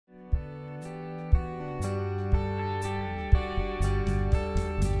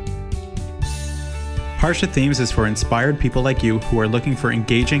Parsha Themes is for inspired people like you who are looking for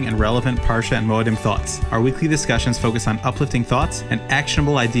engaging and relevant Parsha and Moedim thoughts. Our weekly discussions focus on uplifting thoughts and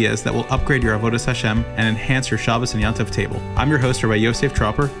actionable ideas that will upgrade your Avodas Hashem and enhance your Shabbos and Yom Tov table. I'm your host, Rabbi Yosef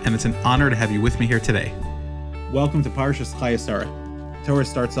Tropper, and it's an honor to have you with me here today. Welcome to Parshas Chayei Sarah. Torah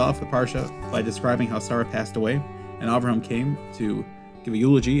starts off the Parsha by describing how Sarah passed away, and Avraham came to give a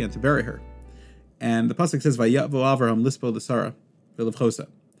eulogy and to bury her. And the pasuk says, "Vayavo Avraham lispo l'Sarah v'levchosa."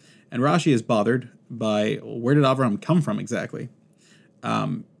 And Rashi is bothered by where did Avraham come from exactly.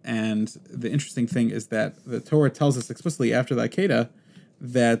 And the interesting thing is that the Torah tells us explicitly after the Akedah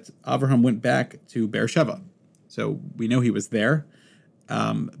that Avraham went back to Beersheba. So we know he was there,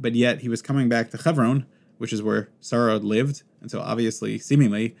 but yet he was coming back to Hebron, which is where Sarah lived. And so obviously,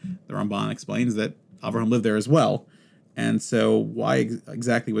 seemingly, the Ramban explains that Avraham lived there as well. And so why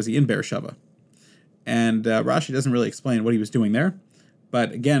exactly was he in Beersheba? And Rashi doesn't really explain what he was doing there.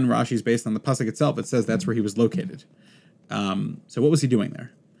 But again, Rashi is based on the pasuk itself. It says that's where he was located. So what was he doing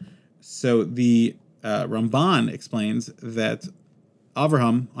there? So the Ramban explains that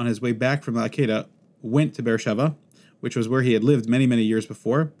Avraham, on his way back from the Akedah, went to Beersheba, which was where he had lived many, many years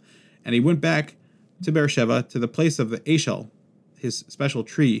before. And he went back to Beersheba, to the place of the Eshel, his special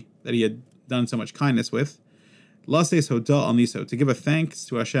tree that he had done so much kindness with, Lases Hoda al Niso, to give a thanks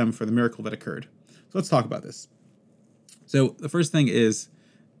to Hashem for the miracle that occurred. So let's talk about this. So the first thing is,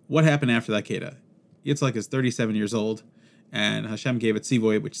 what happened after the Akedah? Yitzhak is 37 years old, and Hashem gave a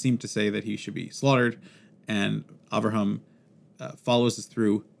tzivoy, which seemed to say that he should be slaughtered, and Avraham follows this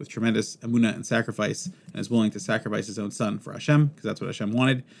through with tremendous emunah and sacrifice, and is willing to sacrifice his own son for Hashem, because that's what Hashem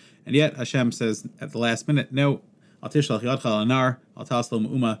wanted. And yet Hashem says at the last minute, no, al tishlach yadcha al anar, al taslo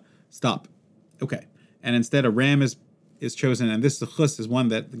me'uma, stop. Okay. And instead a ram is chosen, and this zechus is one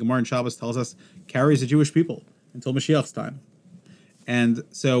that the Gemara in Shabbos tells us carries the Jewish people until Mashiach's time. And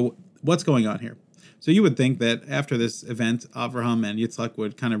so what's going on here? So you would think that after this event, Avraham and Yitzhak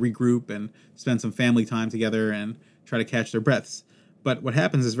would kind of regroup and spend some family time together and try to catch their breaths. But what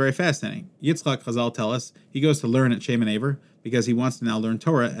happens is very fascinating. Yitzhak, Chazal tell us, he goes to learn at Shem and Aver because he wants to now learn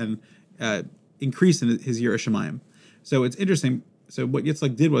Torah and increase in his Yirah Shamayim. So it's interesting. So what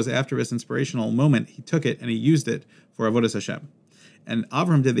Yitzhak did was, after this inspirational moment, he took it and he used it for Avodas Hashem. And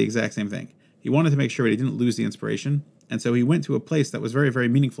Avraham did the exact same thing. He wanted to make sure he didn't lose the inspiration, and so he went to a place that was very, very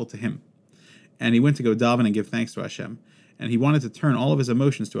meaningful to him. And he went to go daven and give thanks to Hashem. And he wanted to turn all of his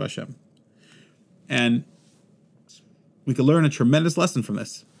emotions to Hashem. And we could learn a tremendous lesson from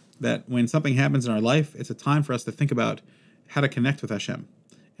this, that when something happens in our life, it's a time for us to think about how to connect with Hashem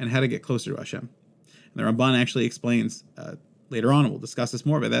and how to get closer to Hashem. And the Ramban actually explains later on, we'll discuss this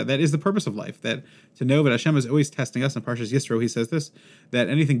more, but that is the purpose of life, that to know that Hashem is always testing us. In Parshas Yisro, he says this, that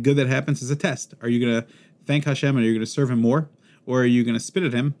anything good that happens is a test. Are you going to thank Hashem and are you going to serve him more? Or are you going to spit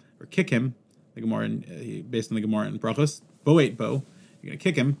at him or kick him, the Gemara based on the Gemara in Brachos, bo ate bo, you're going to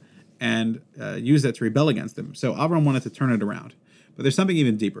kick him and use that to rebel against him. So Avraham wanted to turn it around. But there's something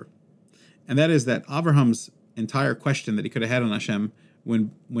even deeper. And that is that Avraham's entire question that he could have had on Hashem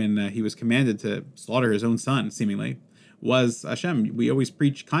when he was commanded to slaughter his own son, seemingly, was, Hashem, we always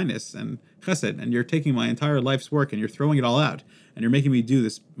preach kindness and chesed, and you're taking my entire life's work and you're throwing it all out, and you're making me do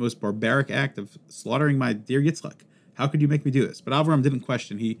this most barbaric act of slaughtering my dear Yitzchak. How could you make me do this? But Avraham didn't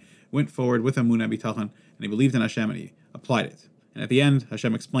question. He went forward with emunah bitachon, and he believed in Hashem, and he applied it. And at the end,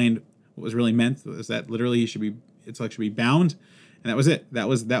 Hashem explained what was really meant, was that literally Yitzchak should be bound, and that was it. That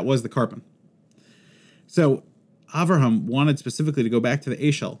was the karpan. So Avraham wanted specifically to go back to the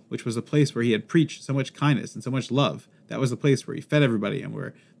Eshel, which was a place where he had preached so much kindness and so much love. That was the place where he fed everybody and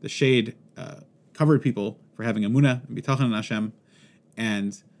where the shade covered people for having emunah and bitachon in Hashem.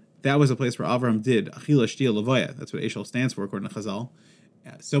 And that was a place where Avraham did achila shtia levaya. That's what Eshel stands for, according to Chazal.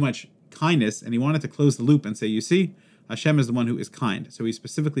 So much kindness, and he wanted to close the loop and say, you see, Hashem is the one who is kind. So he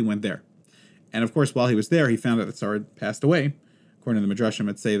specifically went there. And of course, while he was there, he found out that Sarah passed away. According to the Midrashim,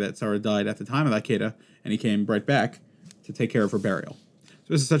 it say that Sarah died at the time of the Akedah, and he came right back to take care of her burial.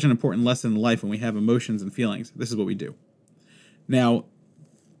 So this is such an important lesson in life when we have emotions and feelings. This is what we do. Now,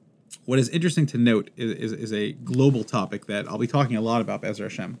 what is interesting to note is a global topic that I'll be talking a lot about, Be'ezer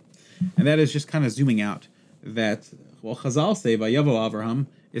Hashem, and that is just kind of zooming out. That, well, Chazal say, Vayavo Avraham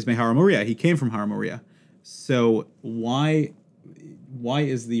is Mehar Moriah. He came from Har Moriah. So why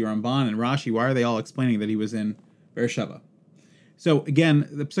is the Ramban and Rashi, why are they all explaining that he was in Beersheba? So again,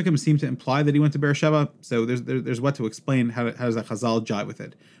 the Psukim seem to imply that he went to Beersheba, so there's what to explain, how does that Chazal jive with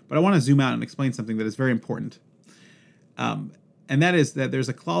it. But I want to zoom out and explain something that is very important. And that is that there's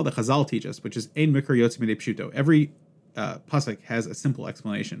a klal that Chazal teaches, which is Ein Mikra Yotze Midei Pshuto. Every pasuk has a simple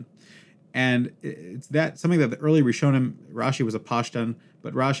explanation. And it's that something that the early Rishonim, Rashi was a Pashtan,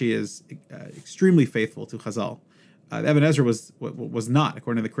 but Rashi is extremely faithful to Chazal. Ibn Ezra was not,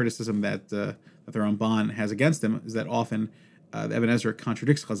 according to the criticism that the Ramban has against him, is that often the Ibn Ezra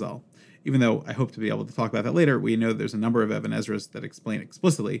contradicts Chazal. Even though I hope to be able to talk about that later, we know there's a number of Ibn Ezras that explain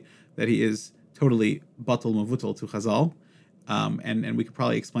explicitly that he is totally batal mavutal to Chazal, and we could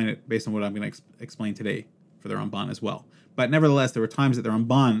probably explain it based on what I'm going to explain today for the Ramban as well. But nevertheless, there were times that the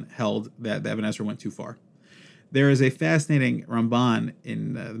Ramban held that the Ibn Ezra went too far. There is a fascinating Ramban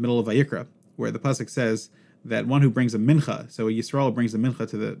in the middle of Vayikra, where the pasuk says that one who brings a mincha, so a Yisrael brings a mincha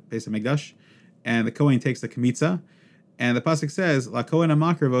to the Beis HaMikdash, and the Kohen takes the kmitza, and the pasuk says, La Kohen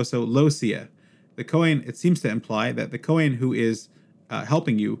amakrivoso lo sia. The Kohen, it seems to imply that the Kohen who is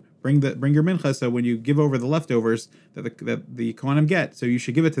helping you bring your mincha, so when you give over the leftovers that the Kohanim get, so you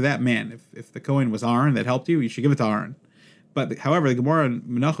should give it to that man. If the Kohen was Aaron that helped you should give it to Aaron. But however, the Gemara in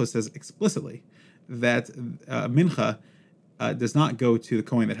Menachos says explicitly that mincha does not go to the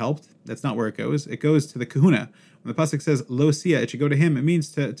Kohen that helped. That's not where it goes. It goes to the kahuna. When the pasuk says lo sia, it should go to him. It means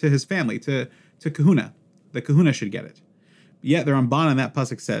to his family, to kahuna. The kahuna should get it. Yet the Ramban on that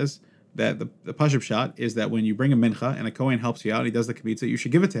pasuk says that the Pashut Pshat is that when you bring a mincha and a Kohen helps you out, he does the kmitza, you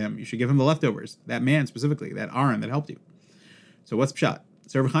should give it to him. You should give him the leftovers. That man specifically, that Aaron that helped you. So what's Pshat?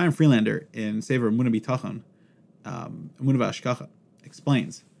 So Rabbi Chaim Friedlander in Sefer Emunah B'Tachon, Emunah V'Ashkacha,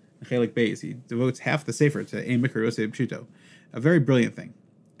 explains in Chelik Beis, he devotes half the Sefer to Ein Mikra Yosef Pshuto, a very brilliant thing.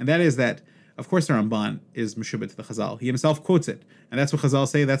 And that is that, of course, the Ramban is Meshubet to the Chazal. He himself quotes it. And that's what Chazal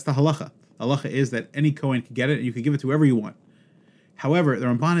say, that's the halacha. The halacha is that any Kohen can get it and you can give it to whoever you want. However, the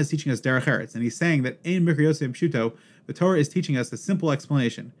Ramban is teaching us Derech Eretz, and he's saying that Ein Mikra Yosef Pshuto, the Torah is teaching us the simple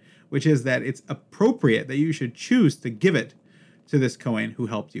explanation, which is that it's appropriate that you should choose to give it to this Kohen who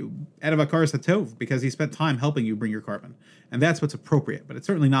helped you, out of Akaras HaTov, because he spent time helping you bring your carbon. And that's what's appropriate, but it's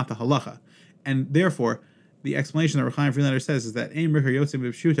certainly not the halacha. And therefore, the explanation that Rabbi Chaim Friedlander says is that Ein Mikra Yosef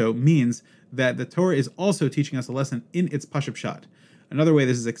Pshuto means that the Torah is also teaching us a lesson in its Pashut Pshat. Another way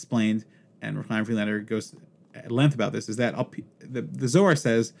this is explained, and Rabbi Chaim Friedlander goes at length about this, is that the Zohar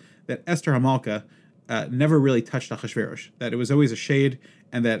says that Esther Hamalka never really touched Achashverosh, that it was always a shade,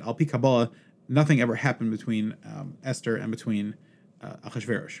 and that Al Pi Kabbalah, nothing ever happened between Esther and between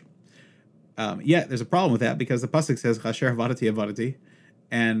Achashverosh. Yet there's a problem with that, because the pasuk says Chasher Havadati Havadati,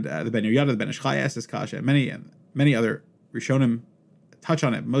 and the Ben Yehoyada, the Ben Ish Chai asks this kasha, and many other Rishonim touch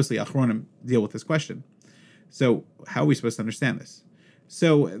on it. Mostly Achronim deal with this question. So how are we supposed to understand this?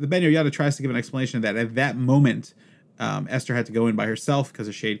 So the Ben Yehoyada tries to give an explanation that at that moment Esther had to go in by herself because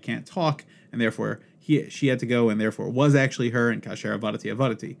a shade can't talk, and therefore she had to go, and therefore it was actually her, and Kasher Avadati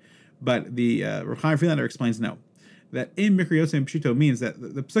Avadati. But the Rabbi Chaim Friedlander explains no. That Ein Mikra Yosef Pshuto means that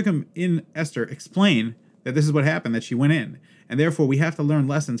the psukim in Esther explain that this is what happened, that she went in, and therefore we have to learn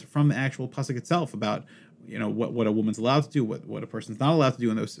lessons from the actual pasuk itself about what a woman's allowed to do, what a person's not allowed to do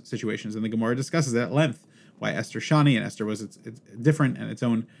in those situations, and the Gemara discusses that at length. Why Esther Shani and Esther was it's different and its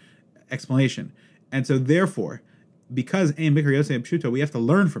own explanation. And so therefore, because Ein Mikra Yosef Pshuto, we have to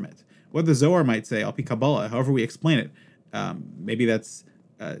learn from it. What the Zohar might say, Al Pi Kabbalah, however we explain it, maybe that's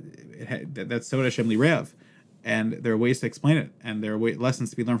Sod Hashem Li Rev, and there are ways to explain it, and there are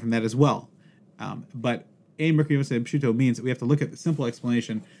lessons to be learned from that as well. But Ein Mikra Yosef Pshuto means that we have to look at the simple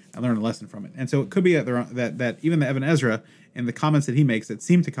explanation and learn a lesson from it. And so it could be that even the Ibn Ezra, in the comments that he makes that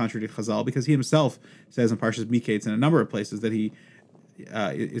seem to contradict Chazal, because he himself says in Parshas Miketz in a number of places that he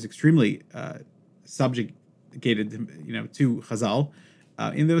is extremely subjugated, to Chazal.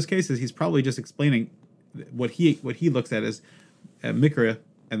 In those cases, he's probably just explaining what he looks at as Mikra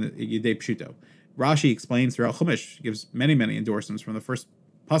and the Yedei Pshuto. Rashi explains throughout Chumash, gives many endorsements from the first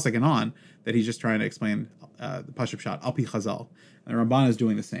pasuk and on, that he's just trying to explain the Pashut Pshat, Al Pi Chazal. And the Ramban is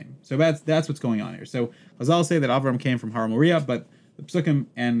doing the same. So that's what's going on here. So Chazal say that Avram came from Har Moriah, but the Psukim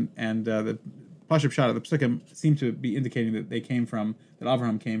and the Pashut Pshat of the Psukim seem to be indicating that that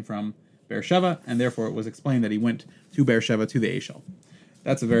Avraham came from Beersheba, and therefore it was explained that he went to Beersheba, to the Eshel.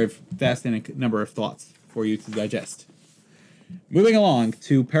 That's a very fascinating number of thoughts for you to digest. Moving along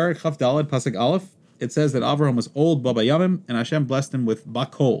to Perek Chaf Daled, Pasuk Aleph, it says that Avraham was old Baba Yamim, and Hashem blessed him with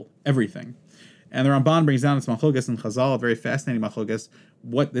Bakol, everything. And the Ramban brings down its Machlokas and Chazal, a very fascinating Machlokas,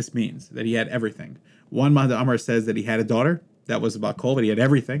 what this means, that he had everything. One Mahda Amar says that he had a daughter, that was Bakol, but he had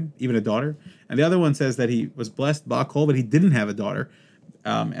everything, even a daughter. And the other one says that he was blessed Bakol, but he didn't have a daughter.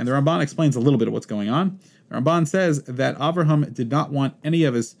 And the Ramban explains a little bit of what's going on. The Ramban says that Avraham did not want any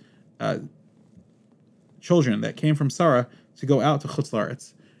of his children that came from Sarah to go out to Chutz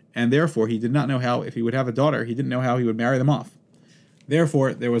La'aretz. And therefore, he did not know how, if he would have a daughter, he didn't know how he would marry them off.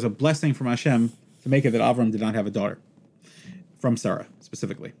 Therefore, there was a blessing from Hashem to make it that Avram did not have a daughter, from Sarah,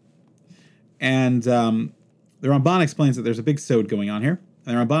 specifically. And the Ramban explains that there's a big sod going on here.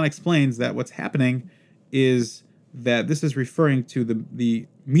 And the Ramban explains that what's happening is that this is referring to the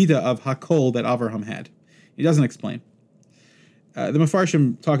midah of hakol that Avraham had. He doesn't explain. The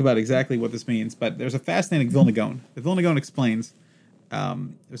Mefarshim talk about exactly what this means, but there's a fascinating Vilna Gaon. The Vilna Gaon explains,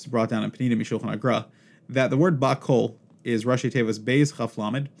 this is brought down in Penina Mishulchan Agra, that the word bakol is Rashi Tevis Beis Chaf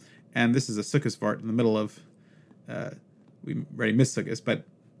Lamed, and this is a sukkos vart in the middle of, we already missed sukkos, but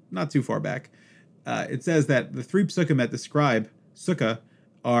not too far back. It says that the three psukim that describe sukkah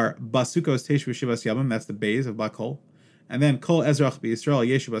are Basukos Teshu Shivas Yabim, that's the Beis of bakol, and then Kol Ezrach B'Yisrael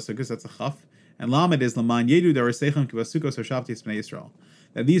Yeshu Basukos, that's a Chaf, and Lamed is Laman Yedu Darasechem Kivasukos Hoshavtis B'nei Yisrael.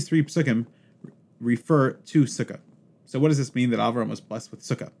 That these three psukim refer to sukkah. So what does this mean that Avraham was blessed with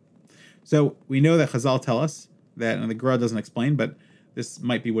sukkah? So we know that Chazal tell us that, and the Gemara doesn't explain, but this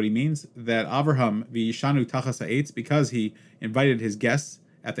might be what he means, that Avraham v'yishanu tachas ha'etz, because he invited his guests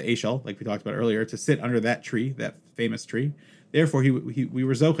at the Eshel, like we talked about earlier, to sit under that tree, that famous tree. Therefore, we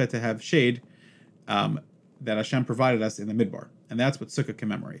were zocheh to have shade that Hashem provided us in the Midbar, and that's what sukkah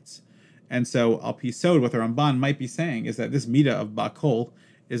commemorates. And so Al Pi Sod, what the Ramban might be saying is that this midah of bakol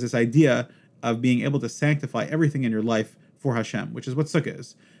is this idea of being able to sanctify everything in your life for Hashem, which is what sukkah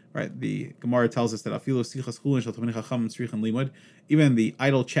is. Right? The Gemara tells us that afilu sichas chulin shel Talmidei Chacham tzrichen limud, even the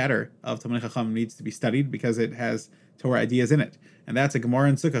idle chatter of Talmidei Chacham needs to be studied because it has Torah ideas in it, and that's a Gemara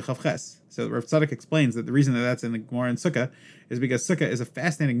in Sukkah Chav Ches. So Rav Tzadok explains that the reason that that's in the Gemara in Sukkah is because Sukkah is a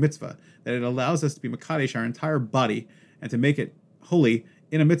fascinating mitzvah, that it allows us to be makadesh our entire body and to make it holy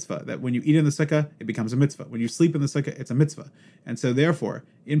in a mitzvah, that when you eat in the sukkah, it becomes a mitzvah. When you sleep in the sukkah, it's a mitzvah. And so therefore,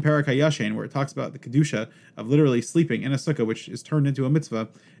 in Parak HaYashen, where it talks about the kedusha of literally sleeping in a sukkah, which is turned into a mitzvah,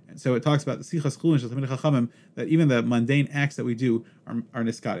 and so it talks about the sichas chulin shel Talmidei Chachamim, that even the mundane acts that we do are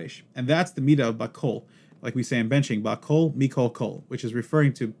niskadesh. And that's the midah of bakol, like we say in benching, bakol, mikol, kol, which is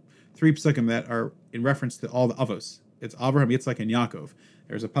referring to three psukim that are in reference to all the avos. It's Avraham, Yitzchak, and Yaakov.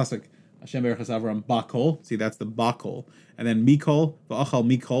 There's a pasuk, Hashem Berachas Avram Bakol. See, that's the Bakol. And then Mikol, Va'achal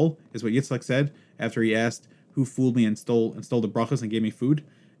Mikol, is what Yitzchak said after he asked who fooled me and stole the brachas and gave me food.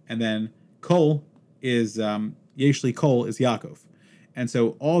 And then Kol is, Yeshli Kol is Yaakov. And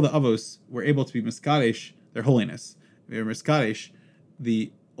so all the Avos were able to be Miskadesh, their holiness. They were Miskadesh,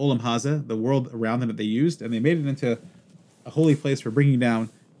 the Olam Haza, the world around them that they used, and they made it into a holy place for bringing down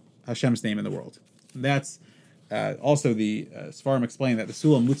Hashem's name in the world. And that's also the Sfarim explain that the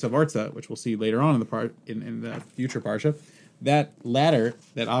Sulam Mutzav Arza, which we'll see later on in the in the future parsha, that ladder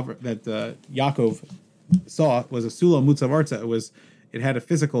that Yaakov saw was a Sulam Mutzav Arza. It had a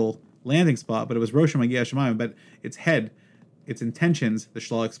physical landing spot, but it was Rosh Hagiah Shemayim. But its head, its intentions, the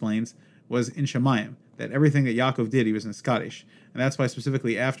Shlal explains, was in Shemayim. That everything that Yaakov did, he was in Scottish, and that's why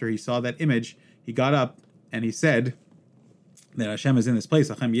specifically after he saw that image, he got up and he said that Hashem is in this place.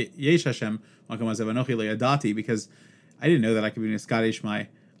 Hashem yesh Hashem, because I didn't know that I could be in Scottish.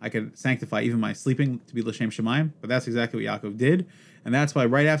 I could sanctify even my sleeping to be l'shem shemayim. But that's exactly what Yaakov did, and that's why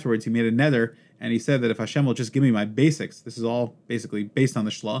right afterwards he made a nether, and he said that if Hashem will just give me my basics, this is all basically based on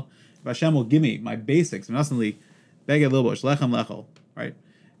the Shlah. If Hashem will give me my basics, and suddenly beged lilbosh lechem lechol, right?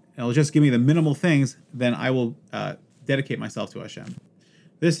 And it'll just give me the minimal things, then I will dedicate myself to Hashem.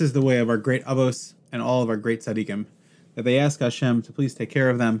 This is the way of our great avos and all of our great tzaddikim, that they ask Hashem to please take care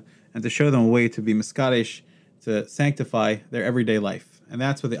of them and to show them a way to be miskadesh, to sanctify their everyday life. And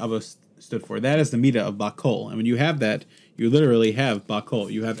that's what the avos stood for. That is the midah of bakol. And when you have that, you literally have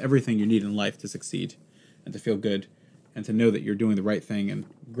bakol. You have everything you need in life to succeed and to feel good and to know that you're doing the right thing and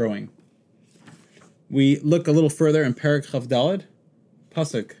growing. We look a little further in Perek Chav Daled,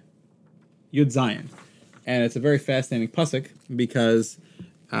 pasuk Yud Zayin. And it's a very fascinating pasuk because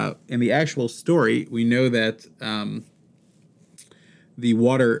in the actual story, we know that the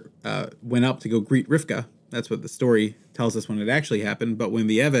water went up to go greet Rivka. That's what the story tells us when it actually happened. But when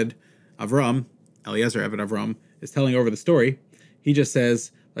the Eved, Avram, Eliezer Eved Avram, is telling over the story, he just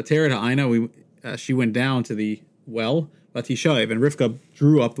says, Lateret ha'ayna, she went down to the well, Latishayev, and Rivka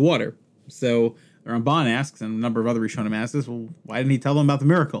drew up the water. So the Ramban asks, and a number of other Rishonim asks, well, why didn't he tell them about the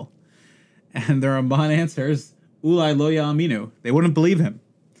miracle? And the Ramban answers, Ulai lo ya'aminu. They wouldn't believe him.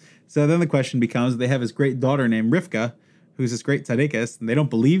 So then the question becomes, they have this great daughter named Rivka, who's this great tzaddikas, and they don't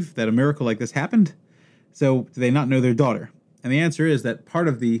believe that a miracle like this happened? So do they not know their daughter? And the answer is that part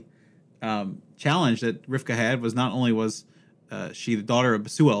of the challenge that Rivka had was not only was she the daughter of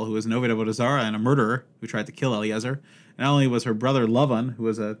Besuel, who was an Oved Avodah Zarah and a murderer who tried to kill Eliezer, not only was her brother Lavan, who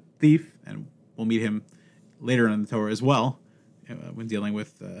was a thief, and we'll meet him later in the Torah as well, when dealing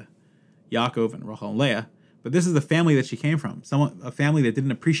with Yaakov and Rachel and Leah, but this is the family that she came from, a family that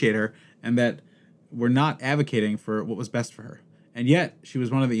didn't appreciate her and that were not advocating for what was best for her. And yet, she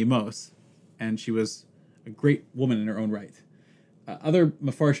was one of the Imos. and she was a great woman in her own right. Other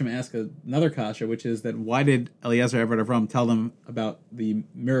Mefarshim ask another kasha, which is that why did Eliezer Eved Avram tell them about the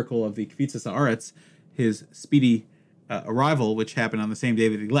miracle of the Kvitzas Haaretz, his speedy arrival, which happened on the same day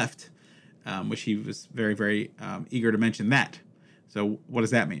that he left, which he was very, very eager to mention that. So what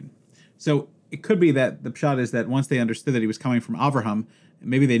does that mean? So it could be that the pshat is that once they understood that he was coming from Avraham,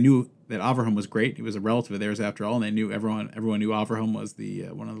 maybe they knew that Avraham was great. He was a relative of theirs after all, and they knew everyone knew Avraham was the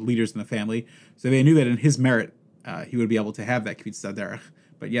one of the leaders in the family. So they knew that in his merit, he would be able to have that Kvitzas Derech.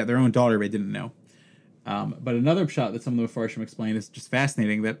 But yeah, their own daughter they didn't know. But another pshat that some of the Mefarshim explain is just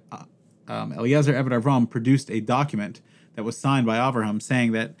fascinating, that Eliezer Eved Avram produced a document that was signed by Avraham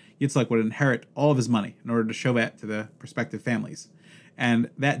saying that Yitzchak would inherit all of his money in order to show that to the prospective families. And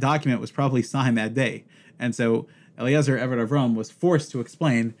that document was probably signed that day. And so Eliezer Eved Avram was forced to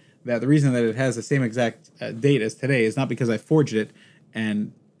explain that the reason that it has the same exact date as today is not because I forged it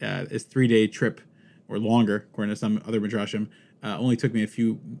and it's 3-day trip or longer, according to some other midrashim, only took me a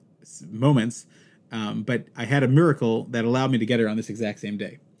few moments, but I had a miracle that allowed me to get her on this exact same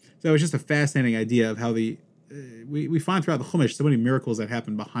day. So it was just a fascinating idea of how we find throughout the Chumash so many miracles that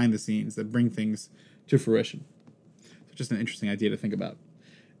happen behind the scenes that bring things to fruition. So just an interesting idea to think about.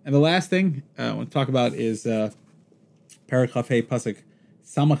 And the last thing I want to talk about is Perek Chafei Pasuk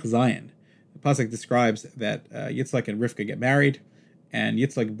Samach Zayin. The Pasuk describes that Yitzchak and Rivka get married, and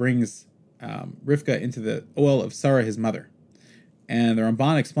Yitzchak brings Rivka into the oil of Sarah, his mother. And the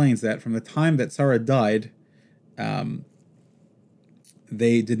Ramban explains that from the time that Sarah died,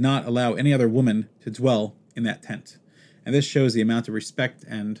 they did not allow any other woman to dwell in that tent. And this shows the amount of respect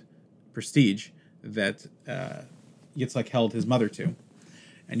and prestige that Yitzchak held his mother to.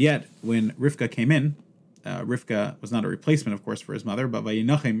 And yet, when Rivka came in, Rivka was not a replacement, of course, for his mother, but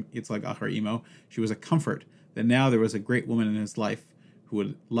Vayinachem Yitzchak Achar Imo, she was a comfort that now there was a great woman in his life who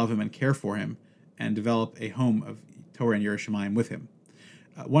would love him and care for him and develop a home of Torah and Yerushalayim with him.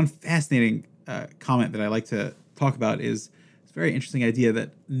 One fascinating comment that I like to talk about is this very interesting idea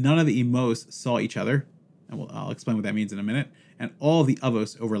that none of the Imos saw each other, and I'll explain what that means in a minute, and all the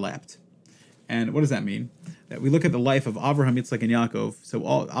Avos overlapped. And what does that mean? That we look at the life of Avraham, Yitzchak, and Yaakov. So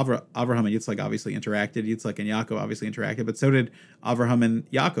all Avraham and Yitzchak obviously interacted. Yitzchak and Yaakov obviously interacted, but so did Avraham and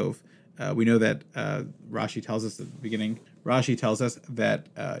Yaakov. We know that Rashi tells us at the beginning. Rashi tells us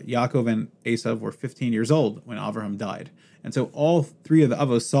that Yaakov and Esav were 15 years old when Avraham died. And so all three of the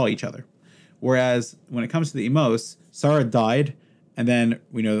Avos saw each other. Whereas when it comes to the Imos, Sarah died, and then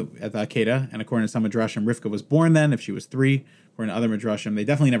we know at the Akedah, and according to some Midrashim, Rivka was born then, if she was 3. According to other Midrashim, they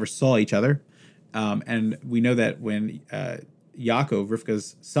definitely never saw each other. And we know that when Yaakov,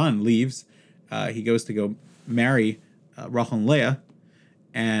 Rivka's son, leaves, he goes to go marry Rachel and Leah,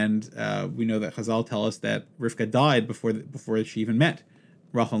 and we know that Chazal tell us that Rivka died before she even met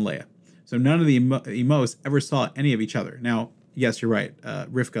Rachel and Leah. So none of the Imos ever saw any of each other. Now, yes, you're right.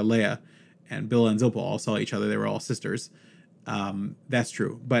 Rivka, Leah, and Bilhah and Zilpah all saw each other. They were all sisters. That's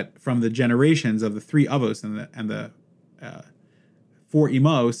true. But from the generations of the 3 Avos and the 4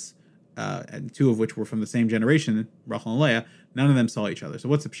 Imos, and 2 of which were from the same generation, Rachel and Leah, none of them saw each other. So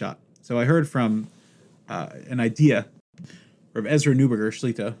what's the pshat? So I heard from an idea, Rav Ezra Neuberger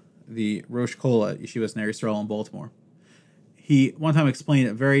Shlita, the Rosh Kol at Yeshivas Ner Yisrael in Baltimore. He one time explained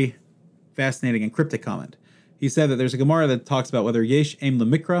a very fascinating and cryptic comment. He said that there's a Gemara that talks about whether yesh aim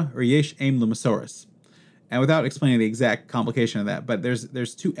lemikra or yesh aim lemesoros. And without explaining the exact complication of that, but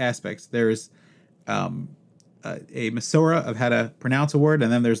there's 2 aspects. There's a Masorah of how to pronounce a word,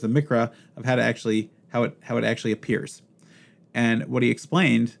 and then there's the Mikra of how it actually appears. And what he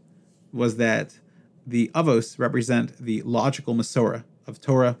explained was that the Avos represent the logical Masorah of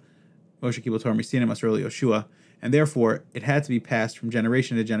Torah, Moshe Kibbutz Torah Misina Masorah Yoshua, and therefore it had to be passed from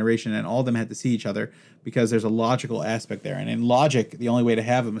generation to generation, and all of them had to see each other because there's a logical aspect there. And in logic, the only way to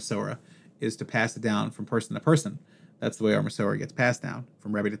have a Masorah is to pass it down from person to person. That's the way our Masorah gets passed down,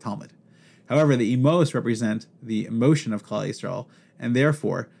 from Rebbe to Talmud. However, the Imos represent the emotion of Klal Yisrael, and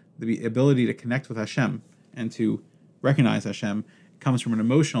therefore the ability to connect with Hashem and to recognize Hashem comes from an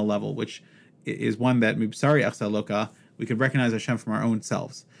emotional level, which is one that Mibsari Achsa Loka, we could recognize Hashem from our own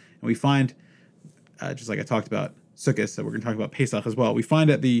selves. And we find, just like I talked about Sukkot, so we're going to talk about Pesach as well, we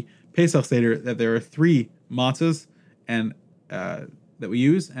find at the Pesach Seder that there are 3 matzahs and that we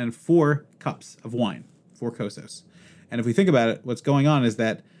use and 4 cups of wine, 4 kosos. And if we think about it, what's going on is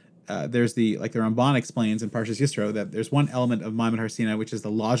that there's the Ramban explains in Parshas Yisro, that there's one element of Maimon Har Sinai, which is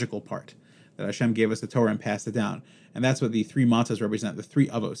the logical part, that Hashem gave us the Torah and passed it down. And that's what the 3 matzahs represent, the 3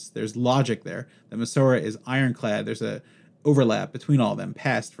 avos. There's logic there. The Masorah is ironclad. There's a overlap between all of them,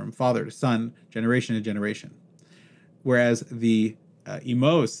 passed from father to son, generation to generation. Whereas the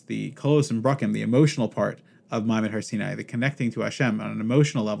Emos, the Kolos and Brakim, the emotional part of Ma'amad Har Sinai, the connecting to Hashem on an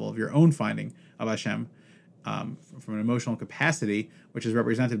emotional level of your own finding of Hashem, from an emotional capacity, which is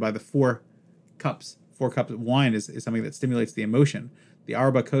represented by the 4 cups. 4 cups of wine is something that stimulates the emotion. The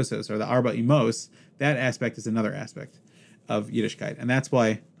Arba Kosos, or the Arba Emos, that aspect is another aspect of Yiddishkeit. And that's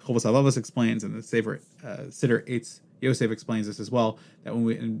why Chovos HaLevavos explains, and the Siddur Eitz Yosef explains this as well, that when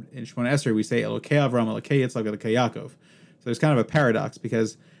we in Shemona Esrei we say Elokei Avram, Elokei Yitzchak, Elokei Yaakov. So there's kind of a paradox,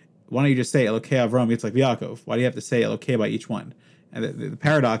 because why don't you just say Elokei Avram, Yitzchak, Yaakov? Why do you have to say Elokei by each one? And the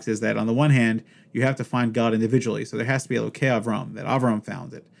paradox is that on the one hand, you have to find God individually. So there has to be Elokei Avram, that Avram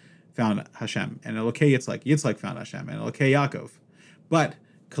found Hashem, and Elokei Yitzchak found Hashem, and Elokei Yaakov. But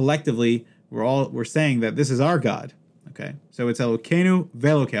collectively, we're saying that this is our God. Okay, so it's Elokeinu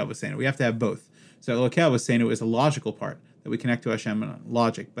ve'Elokei Avosenu. We have to have both. So Elokei Avosenu is a logical part that we connect to Hashem in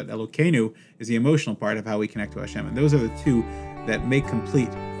logic, but Elokeinu is the emotional part of how we connect to Hashem, and those are the two that make complete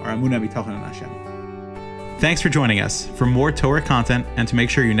our Emunah B'Tochen in Hashem. Thanks for joining us. For more Torah content and to make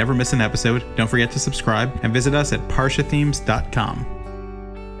sure you never miss an episode, don't forget to subscribe and visit us at parshathemes.com.